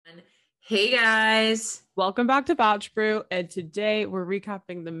Hey guys, Welcome back to Batch Brew, and today we're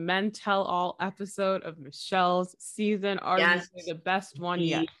recapping the Men Tell All episode of Michelle's season, arguably yes, the best one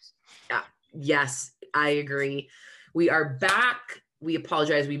yet. we, yes, I agree. We are back. We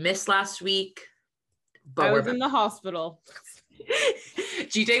apologize. We missed last week, but I we're was back. in the hospital.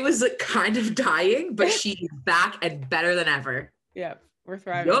 GJ was kind of dying, but she's back and better than ever. Yep, we're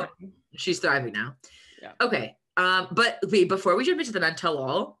thriving. Yup, she's thriving now. Yeah. Okay, but wait, before we jump into the Men Tell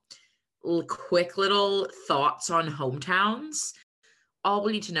All, quick little thoughts on hometowns. All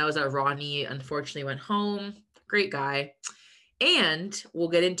we need to know is that Ronnie unfortunately went home. Great guy. And we'll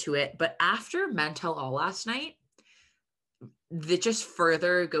get into it. But after Men Tell All last night, that just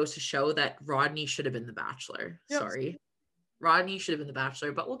further goes to show that Rodney should have been the Bachelor. Yep. Sorry. Rodney should have been the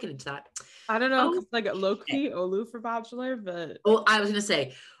Bachelor, but we'll get into that. I don't know, because like low-key Olu for Bachelor, but... Oh, I was going to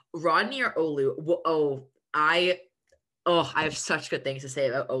say, Rodney or Olu? I have such good things to say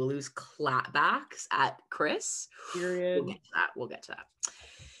about Olu's clapbacks at Chris. Period. We'll get to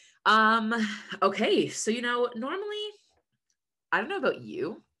that. Okay, so normally, I don't know about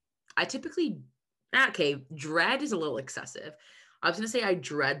you. I typically dread is a little excessive. I was gonna say I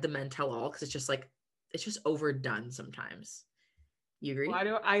dread the Men Tell All because it's just overdone sometimes. You agree? Why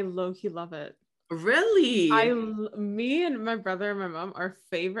do I low-key love it? Really? Me and my brother and my mom, our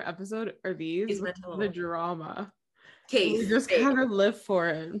favorite episode are these, the drama. Okay, we just kind of live for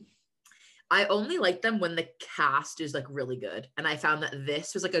it. I only like them when the cast is like really good, and I found that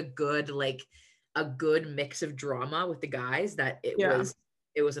this was like a good mix of drama with the guys. That it was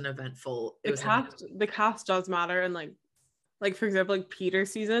an eventful. The cast does matter, and like for example, like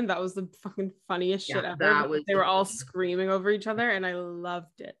Peter's season, that was the fucking funniest shit ever. They were all screaming over each other, and I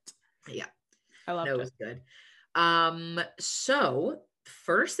loved it. Yeah, I loved it. It was good. So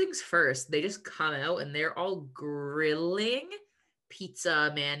first things first, they just come out and they're all grilling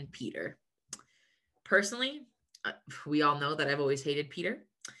Pizza Man Peter. Personally, we all know that I've always hated Peter.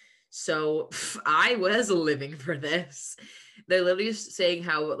 So I was living for this. They're literally just saying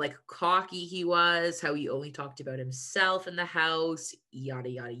how like cocky he was, how he only talked about himself in the house,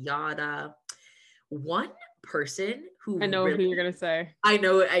 yada, yada, yada. One person who I know who you're going to say. I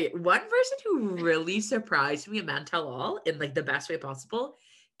know. One person who really surprised me at Men Tell All in like the best way possible,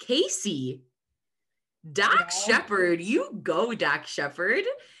 Casey. Dax Shepard. You go, Dax Shepard.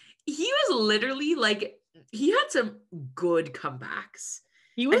 He was literally like, he had some good comebacks.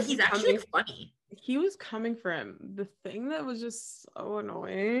 He's actually funny. He was coming for him. The thing that was just so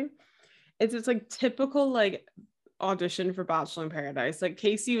annoying is it's like typical like audition for Bachelor in Paradise. Like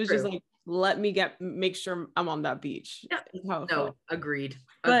Casey was just like, let me make sure I'm on that beach. Yeah. No, agreed.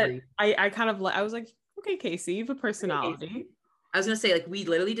 But I kind of I was like, okay, Casey, you have a personality. I was gonna say, like, we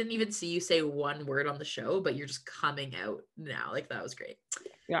literally didn't even see you say one word on the show, but you're just coming out now. Like, that was great.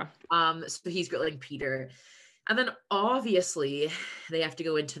 Yeah. So he's grilling Peter. And then obviously they have to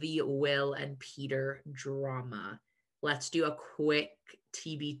go into the Will and Peter drama. Let's do a quick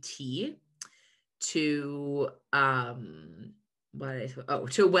TBT to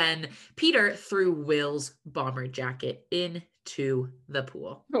to when Peter threw Will's bomber jacket into the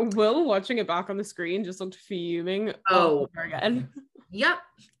pool. Will, watching it back on the screen, just looked fuming over again. Yep.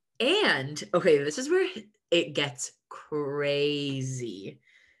 And okay, this is where it gets crazy.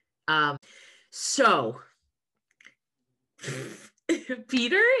 So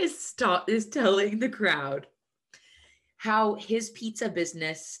Peter is telling the crowd how his pizza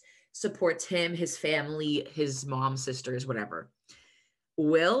business supports him, his family, his mom, sisters, whatever.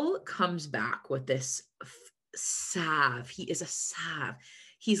 Will comes back with this salve. He is a salve.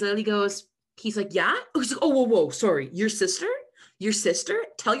 He's like, yeah? He's like, oh, whoa, sorry. Your sister?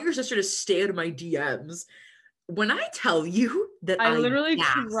 Tell your sister to stay out of my DMs. When I tell you that I literally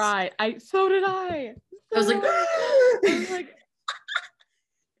cried. So did I. I was like,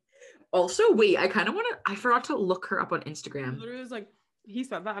 also, wait, I forgot to look her up on Instagram. Literally was like, he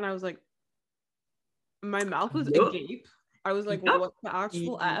said that, and I was like, my mouth was agape. I was like, what the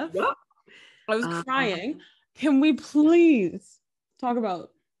actual F? I was crying. Can we please talk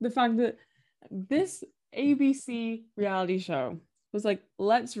about the fact that this ABC reality show was like,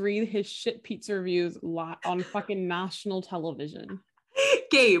 let's read his shit pizza reviews on fucking national television.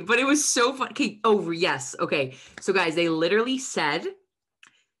 Okay, but it was so fun. Okay, yes. Okay, so guys, they literally said,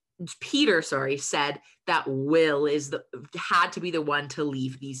 Peter said that Will had to be the one to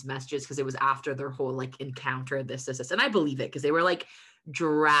leave these messages because it was after their whole like encounter, this, and I believe it because they were like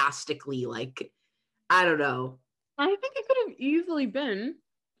drastically like, I don't know. I think it could have easily been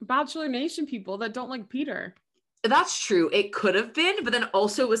Bachelor Nation people that don't like Peter. That's true. It could have been, but then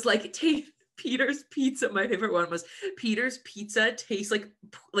also it was like, Peter's pizza. My favorite one was Peter's pizza tastes like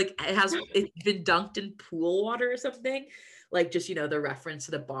it's been dunked in pool water or something. Like just, the reference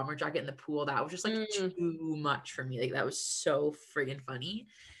to the bomber jacket in the pool. That was just like too much for me. Like that was so friggin' funny.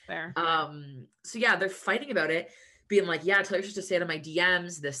 There. So yeah, they're fighting about it, being like, yeah, tell your sister to stay out of my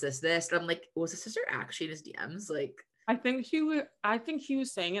DMs, this. And I'm like, was his sister actually in his DMs? Like, I think he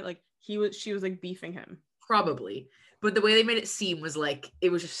was saying it like she was like beefing him. Probably. But the way they made it seem was like,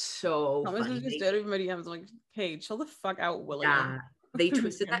 it was just so Thomas funny. was just out of my DMs. I'm like, hey, chill the fuck out, William. Yeah. They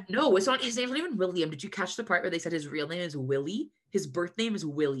twisted that. No, it's not. His name's not even William. Did you catch the part where they said his real name is Willie? His birth name is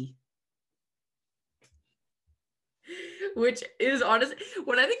Willie. Which is honestly,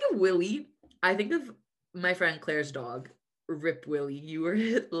 when I think of Willie, I think of my friend Claire's dog, Rip Willie. You were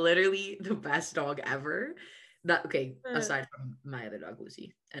literally the best dog ever. Aside from my other dog,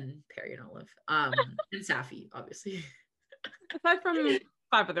 Lucy, and Perry and Olive. And Safi, obviously. Aside from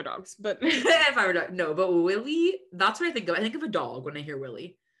 5 other dogs, but no, but Willie, that's what I think of. I think of a dog when I hear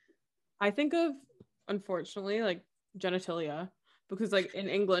Willie. I think of, unfortunately, like genitalia, because like in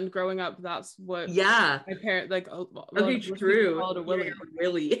England growing up, that's what my parents like. Okay, true. Called a Willie.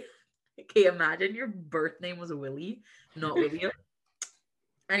 Willie. Okay, imagine your birth name was Willie, not William.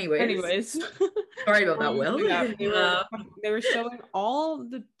 Anyways. Sorry about that, Will. Yeah, they were showing all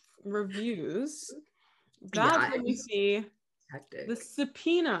the reviews. That's when we see hectic. The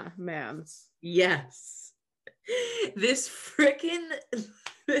subpoena mans. Yes. This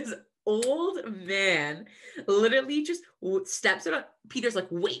old man literally just steps out. Peter's like,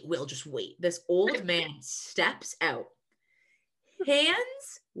 wait, Will, just wait. This old man steps out, hands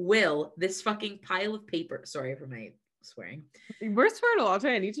Will this fucking pile of paper. Sorry for my swearing. We're swearing a lot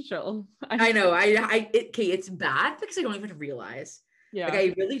today. I need to chill. I know. It's bad because I don't even realize. Yeah. Like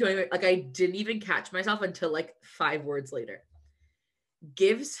I really don't even, like I didn't even catch myself until like 5 words later.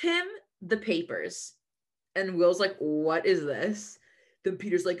 Gives him the papers, and Will's like, what is this? Then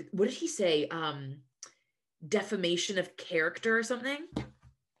Peter's like, what did he say? Defamation of character or something?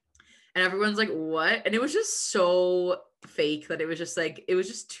 And everyone's like, what? And it was just so fake that it was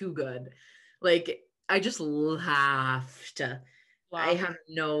just too good. Like I just laughed. Wow. I have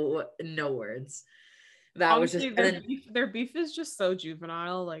no words. That honestly, was just their beef is just so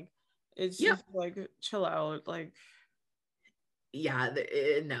juvenile. Like it's just like chill out. Like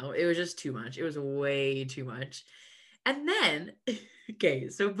it was just too much. It was way too much. And then okay,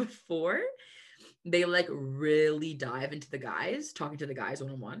 so before they like really dive into talking to the guys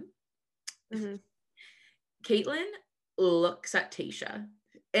one-on-one, Caitlin looks at Tayshia.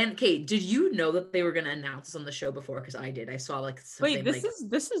 And Kate, did you know that they were going to announce this on the show before? Because I did. I saw like something. Wait,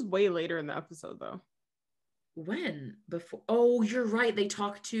 this is way later in the episode though. When? Before? Oh, you're right. They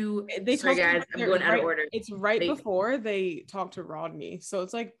talked to. Guys, I'm going out of order. It's before they talked to Rodney, so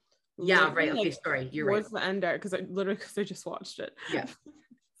it's like. Yeah. Right. Okay. Sorry. You're right. Towards the end there, because I just watched it. Yeah.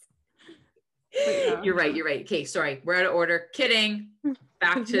 Yeah. You're right. Okay. Sorry. We're out of order. Kidding.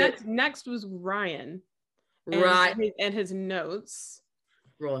 Back to next was Ryan. And his notes.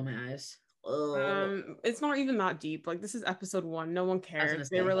 Rolling my eyes. It's not even that deep. Like this is episode 1. No one cares.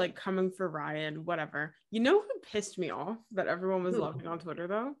 They were like coming for Ryan, whatever. You know who pissed me off that everyone was loving on Twitter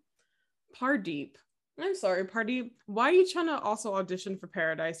though? Pardeep. I'm sorry, Pardeep. Why are you trying to also audition for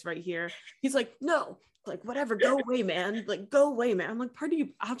Paradise right here? He's like, no, like whatever, go away, man. Like go away, man. I'm like,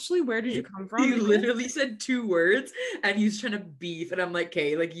 Pardeep, actually, where did you come from? He literally said 2 words and he's trying to beef. And I'm like,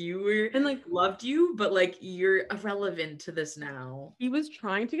 okay, like you were and like loved you, but like you're irrelevant to this now. He was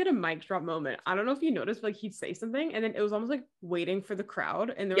trying to get a mic drop moment. I don't know if you noticed, but like he'd say something and then it was almost like waiting for the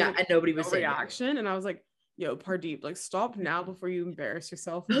crowd and there was and nobody was saying reaction. And I was like, yo, Pardeep, like stop now before you embarrass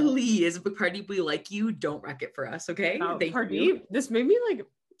yourself. Please, but Pardeep, we like you. Don't wreck it for us, okay? Thank Pardeep, you. This made me like,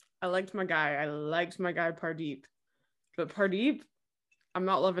 I liked my guy Pardeep. But Pardeep, I'm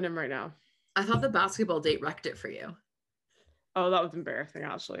not loving him right now. I thought the basketball date wrecked it for you. Oh, that was embarrassing,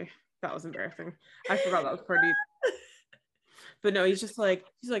 actually. That was embarrassing. I forgot that was Pardeep. But no, he's like,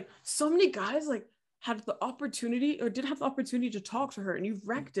 so many guys like had the opportunity or did have the opportunity to talk to her and you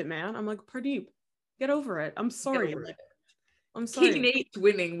wrecked it, man. I'm like, Pardeep, get over it. I'm sorry. I'm sorry. King Nate's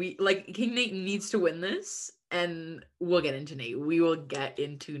winning. King Nate needs to win this, and we'll get into Nate. We will get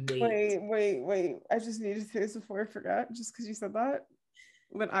into Nate. Wait. I just needed to say this before I forgot, just because you said that.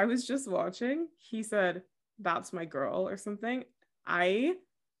 When I was just watching, he said, that's my girl or something. I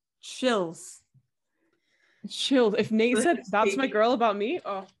chills. If Nate said, that's my girl about me,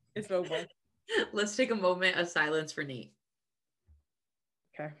 oh, it's over. Let's take a moment of silence for Nate.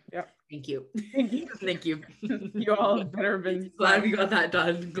 Okay. Yep. Thank you. Thank you. You all better have been glad we got that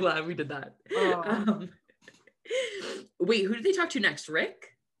done. Glad we did that. Wait, who did they talk to next?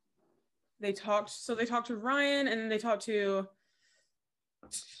 Rick? they talked to Ryan, and then they talked to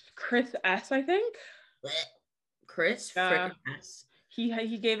Chris S, I think. Chris freaking S.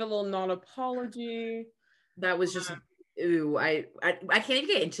 He gave a little non-apology. That was just ooh, I can't even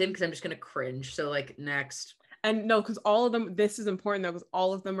get into him because I'm just gonna cringe. So like next. And no, because all of them, this is important though, because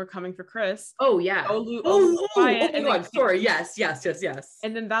all of them were coming for Chris. Oh yeah. Olu, oh my and god, sorry. Yes.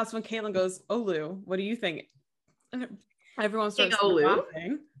 And then that's when Caitlin goes, Olu, what do you think? Everyone starts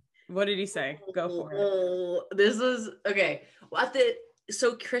laughing. What did he say? Go for it. This was okay. Well,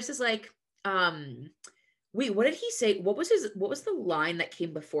 so Chris is like, wait, what did he say? What was the line that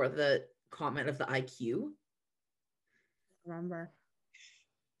came before the comment of the IQ? Remember.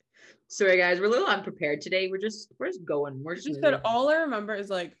 Sorry guys, we're a little unprepared today. We're just going. We're just said all I remember is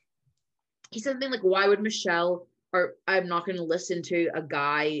like he said something like, why would Michelle, or I'm not gonna listen to a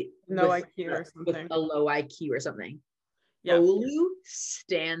guy no IQ or something. With a low IQ or something. Yeah. Olu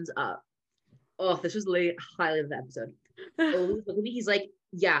stands up. Oh, this was the highlight of the episode. Olu's looking at me, he's like,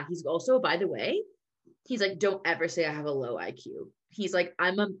 yeah, he's also, by the way, he's like, don't ever say I have a low IQ. He's like,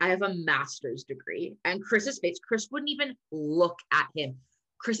 I have a master's degree. And Chris's face, Chris wouldn't even look at him.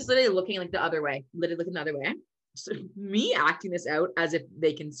 Chris is literally looking like the other way, So me acting this out as if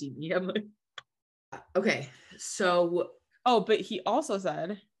they can see me. I'm like, okay, so. Oh, but he also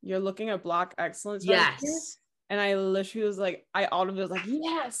said, you're looking at Black excellence. Yes. And I literally was like, I audibly was like,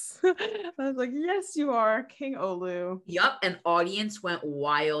 yes. I was like, yes, you are King Olu. Yup, and audience went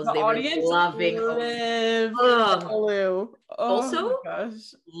wild. The audience were loving Olu. Oh, also, my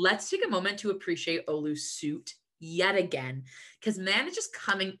gosh. Let's take a moment to appreciate Olu's suit yet again, because man is just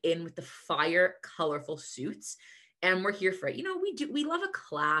coming in with the fire, colorful suits, and we're here for it. You know, we love a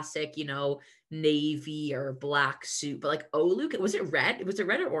classic, you know, navy or black suit, but like Olu, was it red? Was it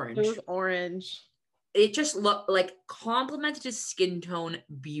red or orange? It was orange. It just looked like complemented his skin tone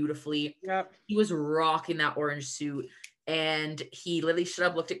beautifully. Yep. He was rocking that orange suit, and he literally should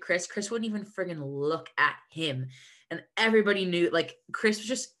have looked at Chris. Chris wouldn't even friggin' look at him. And everybody knew, like, Chris was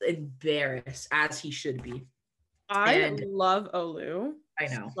just embarrassed, as he should be. I love Olu. I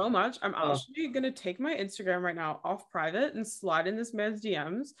know. So much. I'm actually going to take my Instagram right now off private and slide in this man's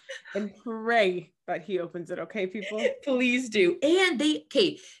DMs and pray that he opens it. Okay, people? Please do. And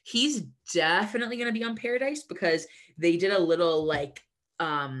he's definitely going to be on Paradise, because they did a little like,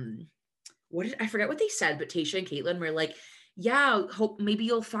 I forget what they said, but Tayshia and Caitlin were like, yeah, hope maybe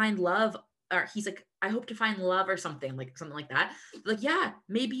you'll find love. Or he's like, I hope to find love or something like that. Like, yeah,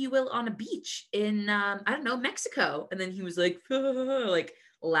 maybe you will on a beach in, I don't know, Mexico. And then he was like, like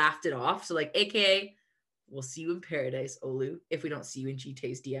laughed it off. So like, AKA, we'll see you in Paradise, Olu, if we don't see you in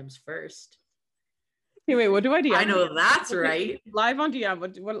GT's DMs first. Hey, wait, what do I DM? I know that's right. Live on DM.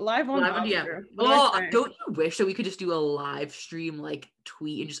 What live on DM? Oh, don't you wish that we could just do a live stream, like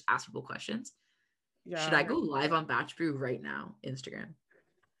tweet and just ask people questions? Yeah. Should I go live on Batch Brew right now, Instagram?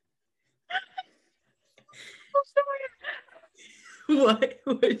 What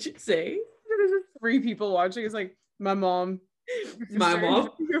would you say? There's 3 people watching. It's like my mom.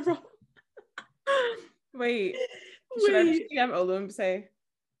 Wait. Should I just DM Olu and say,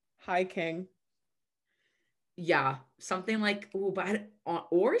 "Hi, King"? Yeah, something like,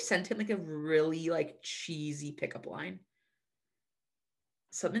 or send him like a really like cheesy pickup line.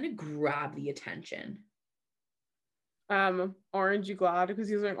 Something to grab the attention. Orange, you glad? Because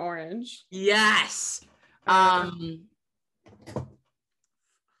he was wearing orange. Yes.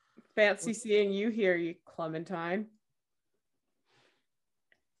 Fancy seeing you here, you Clementine.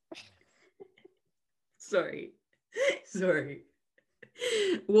 Sorry.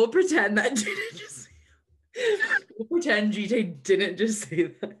 We'll pretend that we'll pretend GT didn't just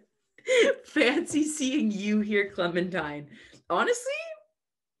say that. Fancy seeing you here, Clementine. Honestly,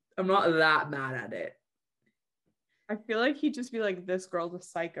 I'm not that mad at it. I feel like he'd just be like, this girl's a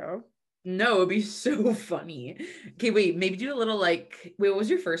psycho. No, it'd be so funny. Okay, wait, maybe do a little like, what was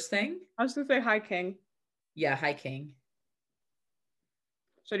your first thing? I was gonna say hi, King. Yeah, hi, King.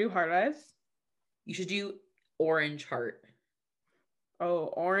 Should I do heart eyes? You should do orange heart. Oh,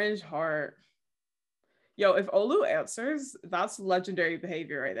 orange heart. Yo, if Olu answers, that's legendary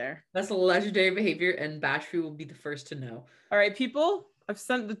behavior right there. That's legendary behavior, and Bashfu will be the first to know. All right, people, I've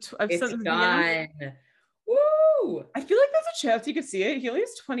sent the done. Woo! I feel like there's a chance he could see it. He only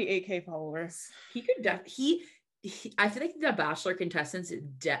has 28K followers. He could I feel like the Bachelor contestants,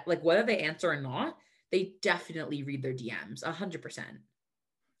 like whether they answer or not, they definitely read their DMs 100%.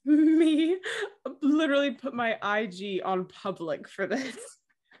 Me literally put my IG on public for this.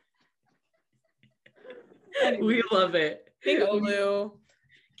 Anyway, we love it. King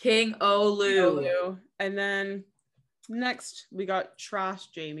Olu. And then next we got Trash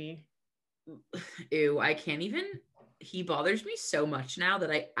Jamie. Ew, I can't even. He bothers me so much now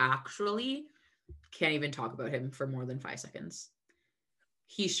that I actually can't even talk about him for more than 5 seconds.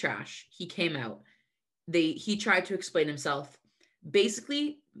 He's trash. He came out. He tried to explain himself.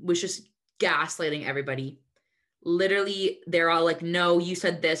 Basically, was just gaslighting everybody. Literally, they're all like, "No, you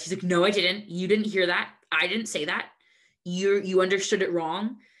said this." He's like, "No, I didn't. You didn't hear that. I didn't say that. You understood it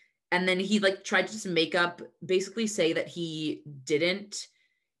wrong." And then he like tried to just make up, basically say that he didn't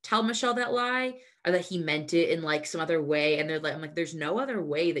tell Michelle that lie, or that he meant it in like some other way. And they're like, I'm like, there's no other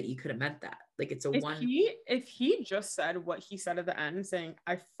way that you could have meant that. Like it's a If one. he just said what he said at the end, saying,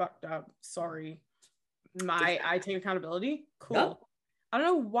 "I fucked up, sorry, I take accountability," cool. Yep. I don't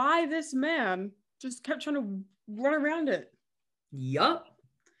know why this man just kept trying to run around it. Yup.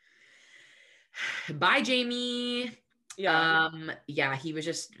 Bye, Jamie. Yeah. Yeah, he was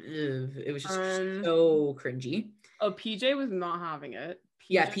just it was just so cringy. Oh, PJ was not having it.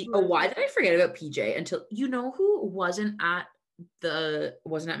 Yeah, why did I forget about PJ until you know who wasn't at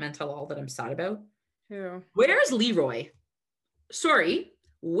Mental All that I'm sad about? Who? Where's Leroy? Sorry,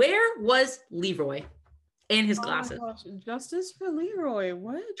 where was Leroy and his glasses? Oh my gosh. Justice for Leroy.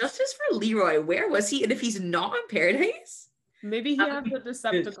 What? Justice for Leroy. Where was he? And if he's not in Paradise, maybe he had the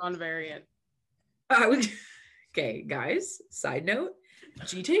Decepticon variant. Okay, guys, side note,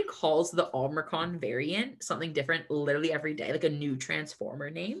 GTA calls the Omicron variant something different literally every day, like a new Transformer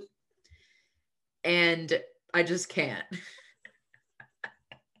name. And I just can't.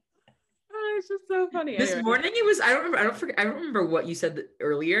 Oh, it's just so funny. This morning it was, I don't remember what you said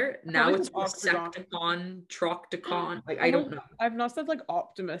earlier. Now it's Decepticon, Trocticon. Like, I don't know. I've not said like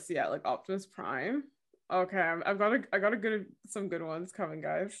Optimus yet, like Optimus Prime. Okay, I got some good ones coming,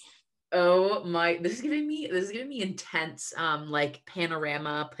 guys. Oh my, this is giving me intense like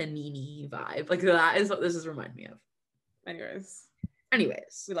panorama panini vibe. Like that is what this is reminding me of.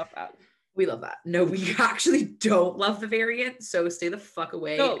 Anyways, we love that. We love that. No, we actually don't love the variant, so stay the fuck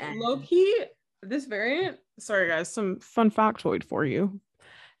away. No, low-key, this variant, sorry guys, some fun factoid for you.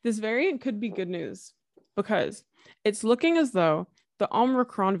 This variant could be good news because it's looking as though the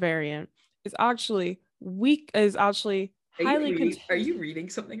Omicron variant is actually highly contagious. Are you reading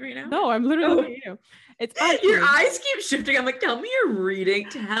something right now? No, I'm literally looking at you. It's actually, your eyes keep shifting. I'm like, tell me you're reading.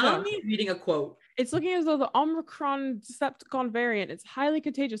 Tell me you're reading a quote. It's looking as though the Omicron Decepticon variant is highly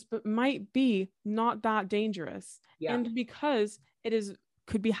contagious, but might be not that dangerous. Yeah. And because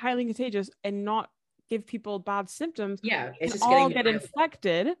could be highly contagious and not give people bad symptoms. Yeah, it's just all get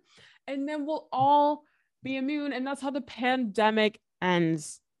infected, and then we'll all be immune, and that's how the pandemic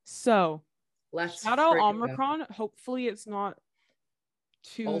ends. So let's shout out Omicron. Hopefully it's not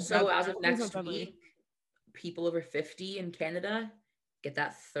too also as of next week, people over 50 in Canada get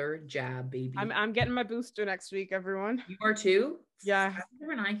that third jab, baby. I'm getting my booster next week, everyone. You are too? Yeah.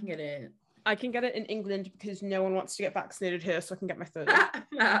 Everyone I can get it. I can get it in England because no one wants to get vaccinated here, so I can get my third.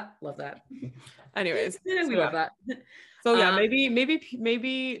 Love that. Anyways, we love that. So yeah,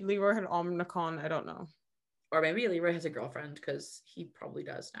 maybe Leroy had Omicron. I don't know. Or maybe Leroy has a girlfriend because he probably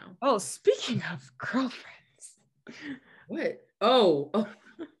does now. Oh, speaking of girlfriends. What? Oh.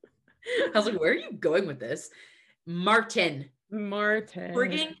 I was like, where are you going with this? Martin.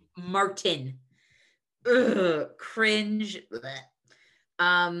 Frigging Martin. Ugh, cringe.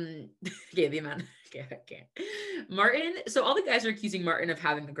 Okay, the amount. Okay. Martin. So all the guys are accusing Martin of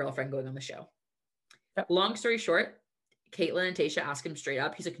having a girlfriend going on the show. Yep. Long story short, Caitlin and Tayshia ask him straight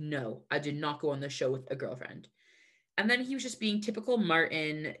up. He's like, no, I did not go on the show with a girlfriend. And then he was just being typical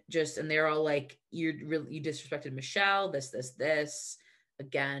Martin, and they're all like, you disrespected Michelle, this.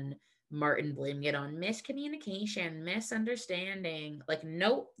 Again, Martin blaming it on miscommunication, misunderstanding. Like,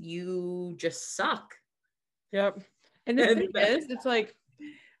 nope, you just suck. Yep. And the thing is, it's like,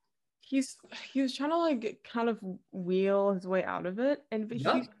 he was trying to like kind of wheel his way out of it. And he's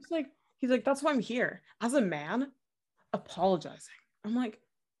like, that's why I'm here. As a man, apologizing. I'm like,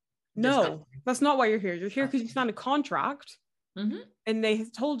 no, that's not why you're here. You're here because you signed a contract, and they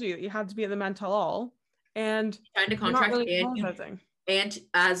told you that you had to be at the Mental All, and signed a contract, really and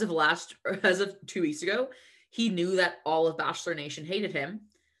as of 2 weeks ago, he knew that all of Bachelor Nation hated him.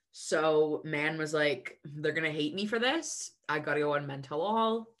 So man was like, they're gonna hate me for this. I gotta go on Mental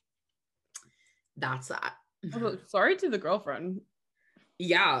All. That's that. Sorry to the girlfriend.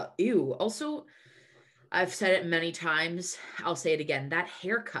 Yeah. Ew. Also, I've said it many times. I'll say it again. That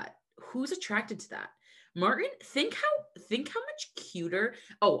haircut. Who's attracted to that? Martin, think how much cuter.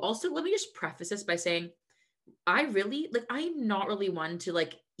 Oh, also, let me just preface this by saying, I'm not really one to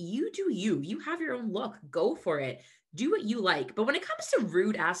like, you do you have your own look, go for it, do what you like. But when it comes to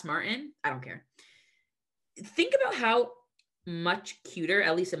rude ass Martin, I don't care. Think about how much cuter,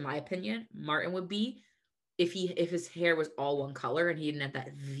 at least in my opinion, Martin would be if his hair was all one color and he didn't have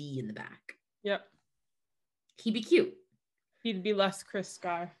that V in the back. Yep. He'd be cute. He'd be less Chris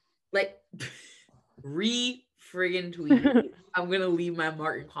Sky. Like, friggin' tweet. I'm gonna leave my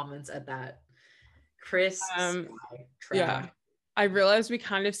Martin comments at that. Chris Sky, yeah. I realized we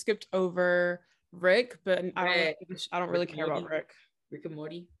kind of skipped over Rick, but I don't really care about Rick. Rick and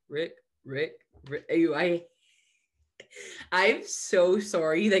Morty. Rick. I'm so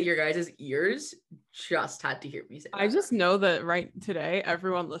sorry that your guys' ears just had to hear me say that. I just know that right today,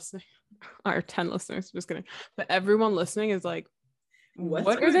 everyone listening, our 10 listeners, just kidding, but everyone listening is like,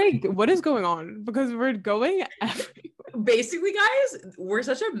 what is going on? Because we're going everywhere. Basically, guys, we're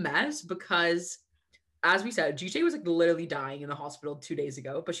such a mess because, as we said, GJ was like literally dying in the hospital 2 days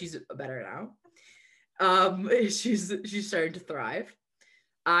ago, but she's better now. She's starting to thrive.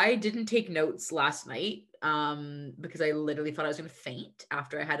 I didn't take notes last night because I literally thought I was going to faint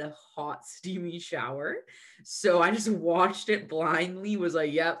after I had a hot, steamy shower. So I just watched it blindly, was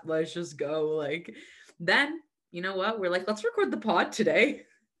like, yep, let's just go. Like, then, you know what? We're like, let's record the pod today.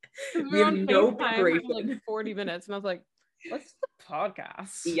 We have no preparation. For like 40 minutes. And I was like, what's the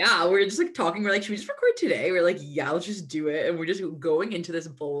podcast? Yeah, we're just like talking. We're like, should we just record today? We're like, yeah, let's just do it. And we're just going into this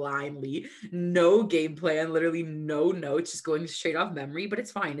blindly, no game plan, literally no notes, just going straight off memory. But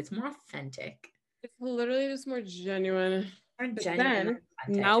it's fine. It's more authentic. It's literally just more genuine. Then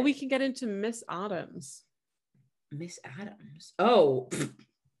now we can get into Miss Adams. Miss Adams. Oh,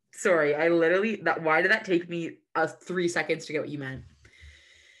 sorry. I literally why did that take me 3 seconds to get what you meant?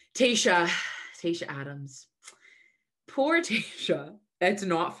 Tasha Adams. Poor Tasha. It's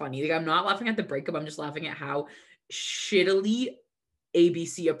not funny. Like, I'm not laughing at the breakup. I'm just laughing at how shittily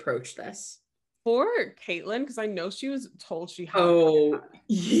ABC approached this. Poor Caitlyn, because I know she was told she had. Oh,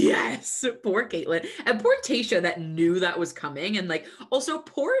 yes. Poor Caitlyn. And poor Tasha that knew that was coming. And like, also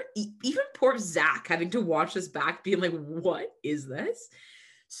even poor Zach having to watch this back being like, what is this?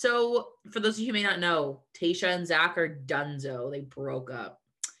 So for those of you who may not know, Tasha and Zach are donezo. They broke up.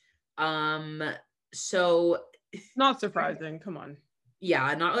 So not surprising. Come on.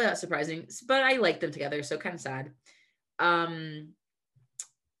 Yeah, not really that surprising, but I like them together, so kind of sad.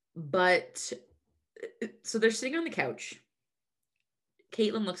 But so they're sitting on the couch.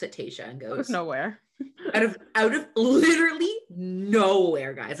 Caitlyn looks at Tasha and goes, out of nowhere. out of literally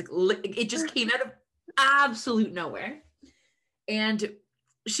nowhere, guys. Like it just came out of absolute nowhere. And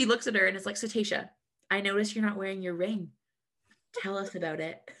she looks at her and is like, so Tasha, I noticed you're not wearing your ring. Tell us about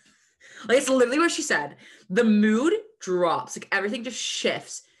it. Like, it's literally what she said. The mood drops. Like, everything just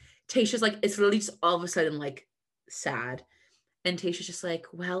shifts. Tasha's like, it's literally just all of a sudden, like, sad. And Tasha's just like,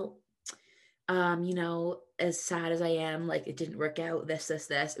 well, you know, as sad as I am, like, it didn't work out, this.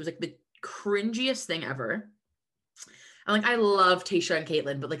 It was, like, the cringiest thing ever. And, like, I love Tasha and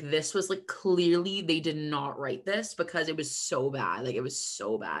Caitlyn, but, like, this was, like, clearly they did not write this because it was so bad. Like, it was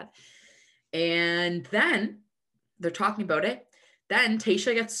so bad. And then they're talking about it. Then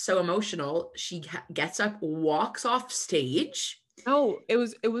Tasha gets so emotional, she gets up, walks off stage. No, it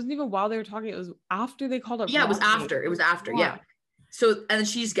wasn't even while they were talking. It was after they called up. Yeah, it was after. It was after. Yeah. So, and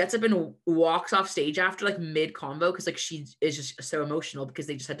she just gets up and walks off stage after, like, mid combo, because like she is just so emotional because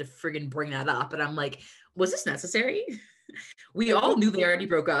they just had to friggin' bring that up. And I'm like, was this necessary? We all knew they already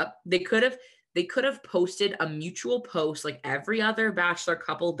broke up. They could have posted a mutual post like every other Bachelor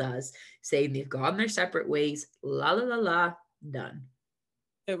couple does, saying they've gone their separate ways. La la la la. Done.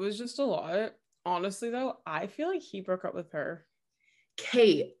 It was just a lot. Honestly, though, I feel like he broke up with her.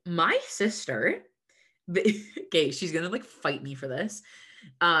 Okay, my sister. Okay, she's gonna like fight me for this.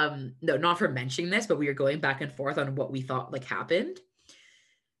 No, not for mentioning this, but we were going back and forth on what we thought like happened.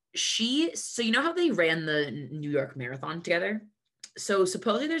 So you know how they ran the New York Marathon together? So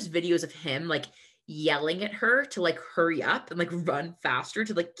supposedly there's videos of him like yelling at her to like hurry up and like run faster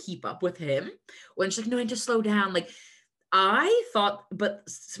to like keep up with him. When she's like, no, I need to slow down. Like, I thought, but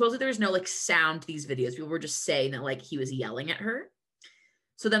supposedly there was no like sound to these videos. People were just saying that like he was yelling at her.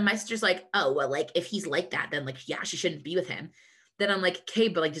 So then my sister's like, oh, well, like if he's like that, then like, yeah, she shouldn't be with him. Then I'm like, okay,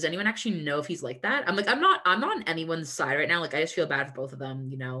 but like, does anyone actually know if he's like that? I'm like, I'm not on anyone's side right now. Like, I just feel bad for both of them,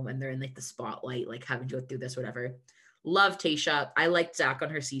 you know, and they're in like the spotlight, like having to go through this, whatever. Love Tasha. I liked Zach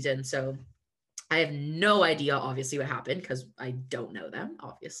on her season. So I have no idea, obviously, what happened because I don't know them,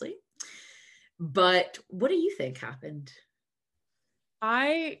 obviously. But what do you think happened?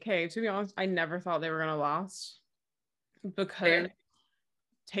 To be honest, I never thought they were gonna last because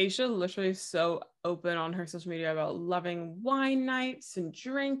Tasha literally so open on her social media about loving wine nights and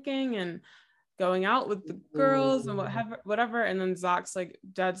drinking, and going out with the girls and whatever. And then Zach's like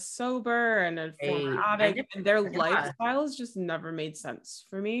dead sober and a former addict, and their lifestyles just never made sense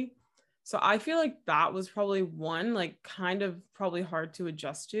for me. So I feel like that was probably one, like kind of probably hard to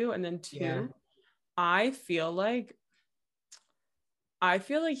adjust to. And then two, I feel like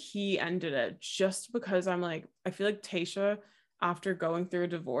he ended it just because I'm like, I feel like Tayshia, after going through a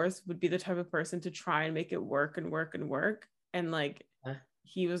divorce, would be the type of person to try and make it work and work and work. And like,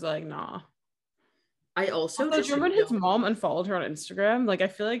 he was like, nah. I also just remember his mom unfollowed her on Instagram. Like, I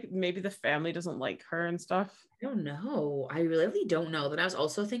feel like maybe the family doesn't like her and stuff. I don't know. I really don't know. But I was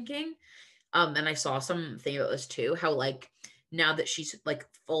also thinking, and I saw something about this too, how like now that she's like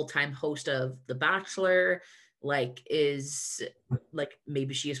full-time host of The Bachelor, like is like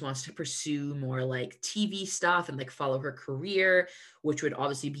maybe she just wants to pursue more like TV stuff and like follow her career, which would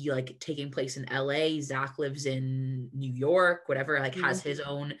obviously be like taking place in LA. Zach lives in New York, whatever, like has his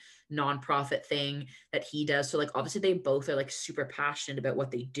own nonprofit thing that he does. So like obviously they both are like super passionate about what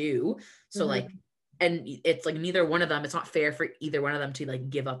they do. So like, and it's like neither one of them, it's not fair for either one of them to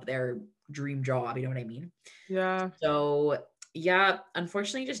like give up their dream job, you know what I mean? Yeah. So yeah,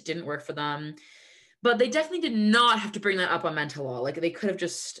 unfortunately it just didn't work for them. But they definitely did not have to bring that up on Mental Law. Like they could have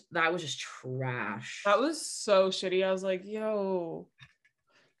just, that was just trash. That was so shitty. I was like, yo,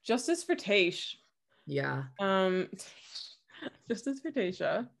 justice for Taysh. Yeah. Justice for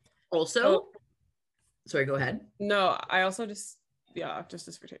Tayshia. Also, sorry, go ahead. No, I also just,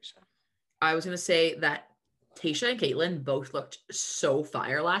 justice for Tayshia. I was going to say that Tayshia and Caitlyn both looked so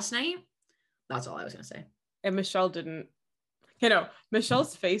fire last night. That's all I was going to say. And Michelle didn't. You know,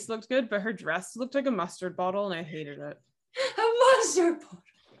 Michelle's face looked good, but her dress looked like a mustard bottle, and I hated it. A mustard bottle.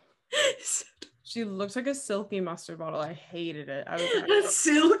 She looked like a silky mustard bottle. I hated it. I was like, a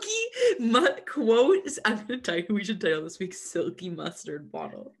silky quote. I'm gonna tell you, we should title this week "Silky Mustard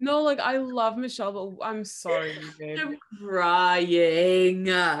Bottle." No, like I love Michelle, but I'm sorry, babe. I'm crying.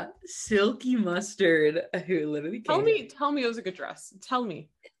 Silky mustard. Who literally? Tell me it was a good dress. Tell me.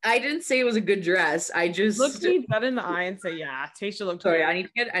 I didn't say it was a good dress. I just look me dead in the eye and say, yeah, Tayshia looked. Sorry,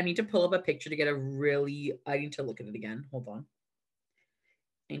 good. I need to pull up a picture to get I need to look at it again. Hold on.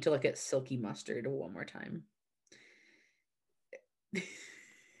 I need to look at silky mustard one more time.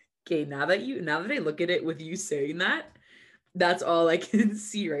 Okay, now that I look at it with you saying that, that's all I can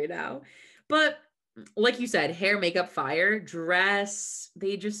see right now. But like you said, hair, makeup, fire, dress,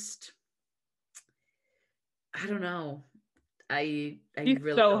 they just, I don't know. I she's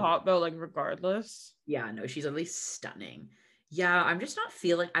really so hot though, like regardless. Yeah, no, she's at least stunning. Yeah, I'm just not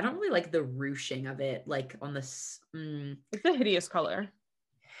feeling, I don't really like the ruching of it, like on this. It's a hideous color.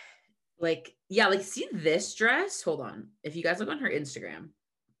 Like, yeah, like see this dress? Hold on. If you guys look on her Instagram,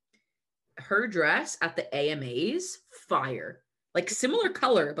 her dress at the AMAs, fire. Like similar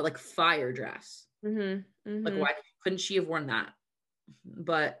color, but like fire dress. Like why couldn't she have worn that?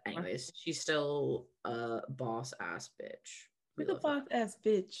 But anyways, she's still a boss ass bitch. Who's a boss ass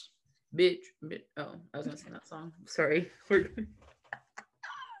bitch? Bitch. Oh, I was gonna sing that song. Sorry.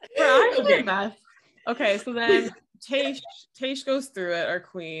 Okay, so then Taysh goes through it, our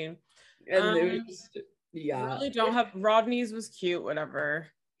queen. And really don't have Rodney's was cute, whatever.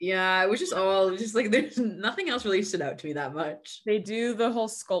 Yeah, it was just like there's nothing else really stood out to me that much. They do the whole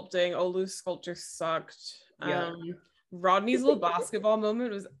sculpting. Olu's sculpture sucked. Yeah. Rodney's little basketball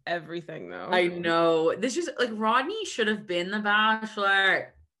moment was everything though. I know. This is like Rodney should have been the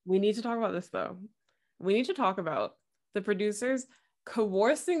Bachelor. We need to talk about this though. We need to talk about the producers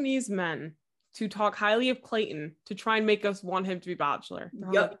coercing these men to talk highly of Clayton to try and make us want him to be Bachelor.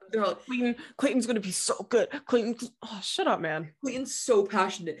 They're like, Clayton's gonna be so good. Clayton, oh, shut up, man. Clayton's so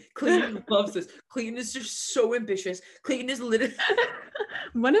passionate. Clayton loves this. Clayton is just so ambitious. Clayton is literally.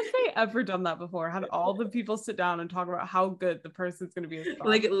 When have they ever done that before? Had all the people sit down and talk about how good the person's gonna be?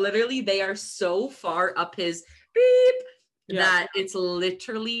 Like literally, they are so far up his beep that it's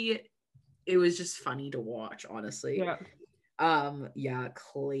literally. It was just funny to watch, honestly. Yeah.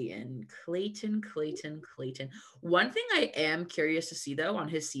 Clayton. One thing I am curious to see though on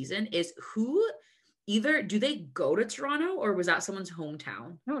his season is who either do they go to Toronto or was that someone's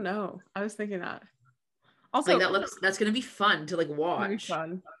hometown? I don't know. I was thinking that. Also, like that's gonna be fun to like watch.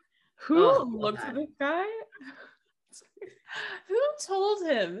 Fun. Who looked at this guy? Who told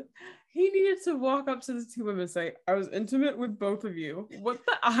him he needed to walk up to the two women and say, I was intimate with both of you? What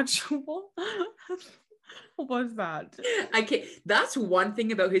the actual was that? I can't. That's one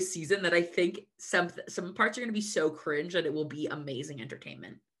thing about his season that I think some parts are going to be so cringe that it will be amazing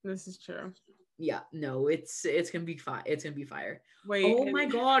entertainment. This is true. Yeah, no, it's gonna be fire. It's gonna be fire. Wait. Oh my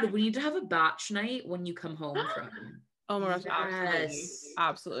god, we need to have a batch night when you come home from. Oh my gosh,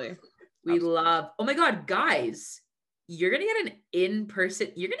 absolutely. We love. Oh my God, guys, you're gonna get an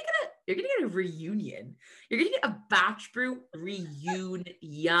in-person. You're gonna get a reunion. You're gonna get a Batch Brew reunion.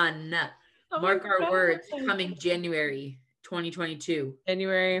 Mark our words. Coming January 2022.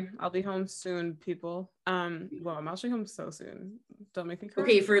 January. I'll be home soon, people. Well, I'm actually home so soon. Don't make me cry.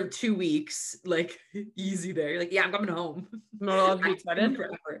 Okay, for 2 weeks, like easy there. Like, yeah, I'm coming home. I'm not allowed to be excited.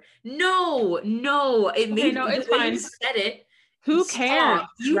 No. It made no, it's the way fine. you said it. Who cares?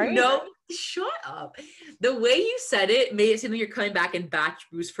 You right? know, shut up. The way you said it made it seem like you're coming back and Batch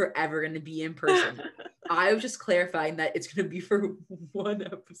Brew's forever going to be in person. I was just clarifying that it's going to be for one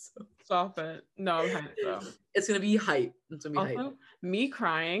episode. Stop it. No, I'm hyped though. It's going to be hype. It's going to be also, hype. Me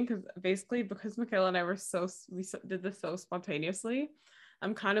crying because Michaela and I we did this so spontaneously.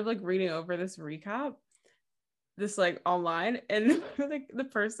 I'm kind of like reading over this recap, this like online, and like the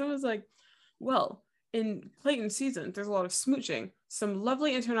person was like, well, in Clayton's season, there's a lot of smooching, some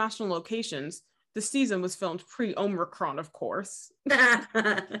lovely international locations. The season was filmed pre-Omicron, of course.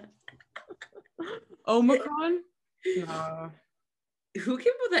 Omicron? Who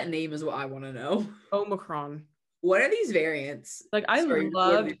came up with that name is what I want to know. Omicron. What are these variants? Like, I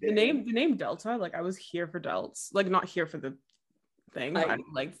love the name Delta. Like, I was here for Delts. Like, not here for the thing. I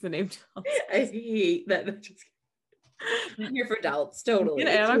liked the name Delta. I hate that. I'm here for Delts, totally. Me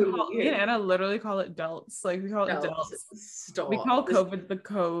and Anna literally call it Delts. Like, we call it Delts. Stop. We call COVID the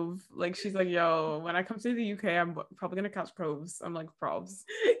Cove. Like, she's like, yo, when I come to the UK, I'm probably gonna catch coves. I'm like, probs.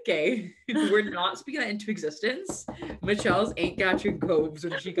 Okay, we're not speaking that into existence. Michelle's ain't catching coves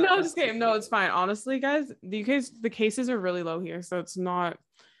when she got. No, just kidding. No, it's fine. Honestly, guys, the cases are really low here, so it's not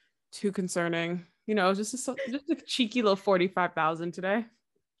too concerning. You know, just a cheeky little 45,000 today.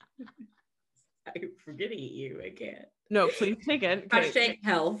 I'm forgetting you. I can't. No, please take it. Okay. Hashtag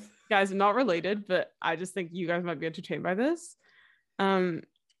health. Guys, not related, but I just think you guys might be entertained by this.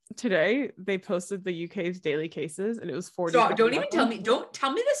 Today they posted the UK's daily cases, and it was 40. So don't even tell me. Don't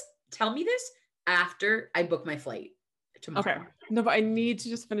tell me this. Tell me this after I book my flight tomorrow. Okay. No, but I need to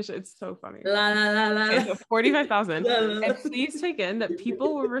just finish it. It's so funny. La, la, la, la. Okay, so 45,000. And please take in that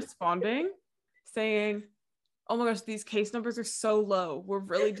people were responding, saying, "Oh my gosh, these case numbers are so low. We're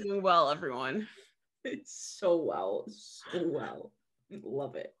really doing well, everyone." It's so well.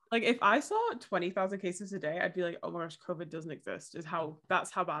 Love it. Like, if I saw 20,000 cases a day, I'd be like, oh my gosh, COVID doesn't exist.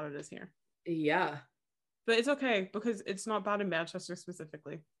 That's how bad it is here. Yeah. But it's okay because it's not bad in Manchester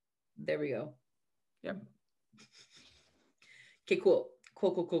specifically. There we go. Yep. Okay, cool.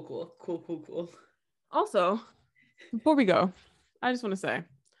 Also, before we go, I just want to say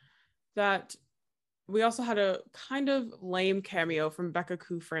that we also had a kind of lame cameo from Becca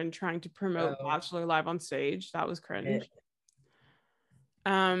Kufrin trying to promote Bachelor live on stage. That was cringe.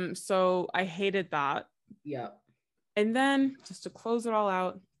 So I hated that. Yeah. And then just to close it all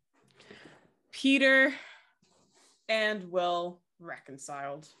out, Peter and Will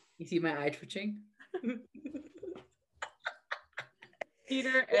reconciled. You see my eye twitching?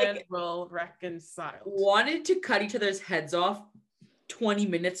 Peter and Will reconciled. Wanted to cut each other's heads off 20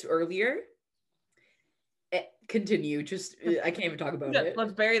 minutes earlier. Continue. Just I can't even talk about it.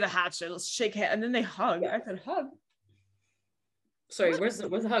 Let's bury the hatchet. Let's shake hands. And then they hug. I said hug. Sorry, where's the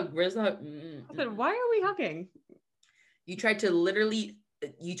hug? Where's the hug? I said, why are we hugging? You tried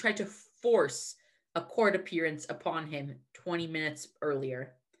to force a court appearance upon him 20 minutes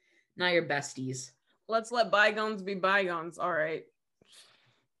earlier. Now you're besties. Let's let bygones be bygones. All right.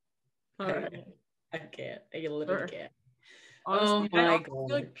 I can't. I literally can't. Honestly, I feel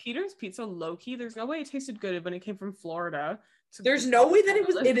like Peter's pizza low-key, there's no way it tasted good when it came from Florida. There's no way that it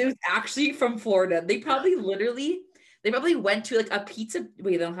was actually from Florida. They probably went to like a pizza.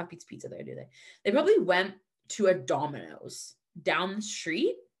 Wait, they don't have pizza there, do they? They probably went to a Domino's down the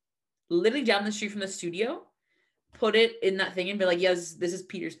street, literally down the street from the studio, put it in that thing and be like, yes, this is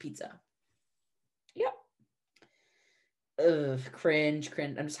Peter's pizza. Yep. Ugh, cringe.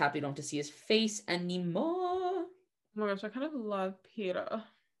 I'm just happy I don't have to see his face anymore. Oh my gosh, I kind of love Peter.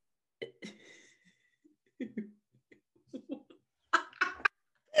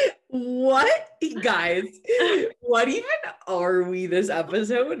 What, guys? What even are we this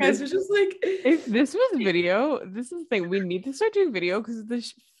episode? This is just like, if this was video, this is the thing. We need to start doing video because the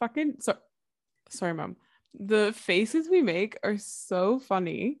fucking sorry, mom. The faces we make are so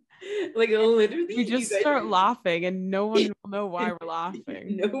funny. Like, literally, we just start laughing and no one will know why we're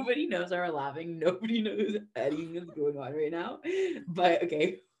laughing. Nobody knows why we're laughing. Nobody knows anything is going on right now. But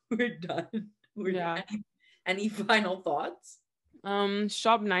okay, we're done. We're done. Any final thoughts?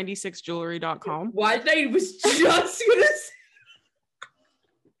 Shop96jewelry.com. Why did I was just gonna say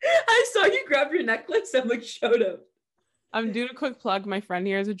I saw you grab your necklace. I'm like, showed up. I'm doing a quick plug. My friend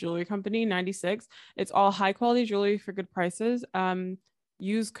here has a jewelry company, 96. It's all high quality jewelry for good prices.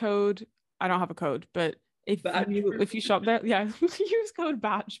 Use code, I don't have a code, but if you shop there, yeah, use code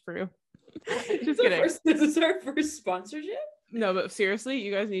batch brew. Just kidding. This is our first sponsorship. No, but seriously,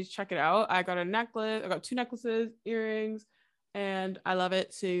 you guys need to check it out. I got a necklace, I got 2 necklaces, earrings, and I love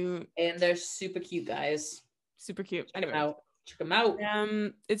it. So, and they're super cute, guys. Super cute. Anyway, check them out.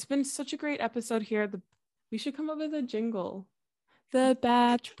 It's been such a great episode here. We should come up with a jingle. The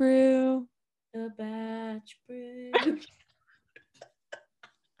batch brew. The batch brew.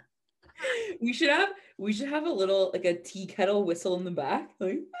 we should have a little like a tea kettle whistle in the back,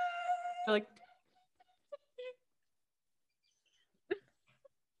 like I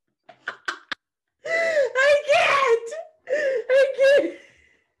can't.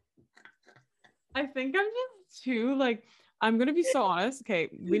 I think I'm just too like, I'm gonna be so honest. Okay,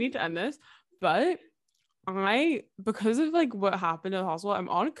 we need to end this, but because of like what happened in the hospital, I'm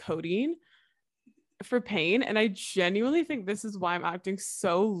on codeine for pain, and I genuinely think this is why I'm acting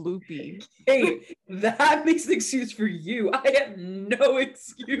so loopy. Hey, that makes an excuse for you. I have no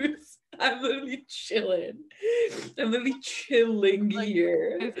excuse. I'm literally chilling. I'm literally chilling like,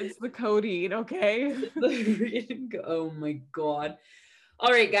 here. It's the codeine, okay? Oh my god.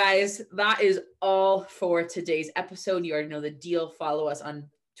 All right, guys, that is all for today's episode. You already know the deal. Follow us on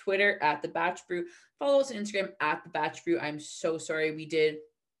Twitter at The Batch Brew. Follow us on Instagram at The Batch Brew. I'm so sorry did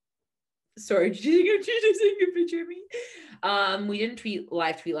you take a picture of me? We didn't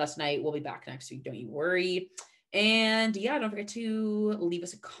live tweet last night. We'll be back next week. Don't you worry. And yeah, don't forget to leave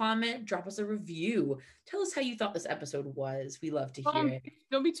us a comment, drop us a review. Tell us how you thought this episode was. We love to hear it.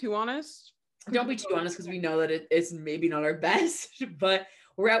 Don't be too honest. Don't be too honest, because we know that it's maybe not our best, but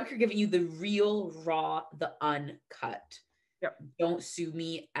we're out here giving you the real, raw, the uncut. Yep. Don't sue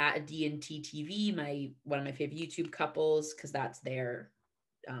me at DNT TV, one of my favorite YouTube couples, because that's their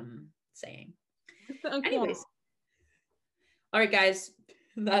saying. Anyways, all right, guys,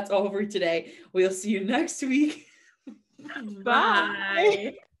 that's all for today. We'll see you next week.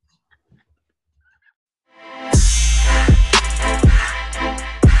 Bye.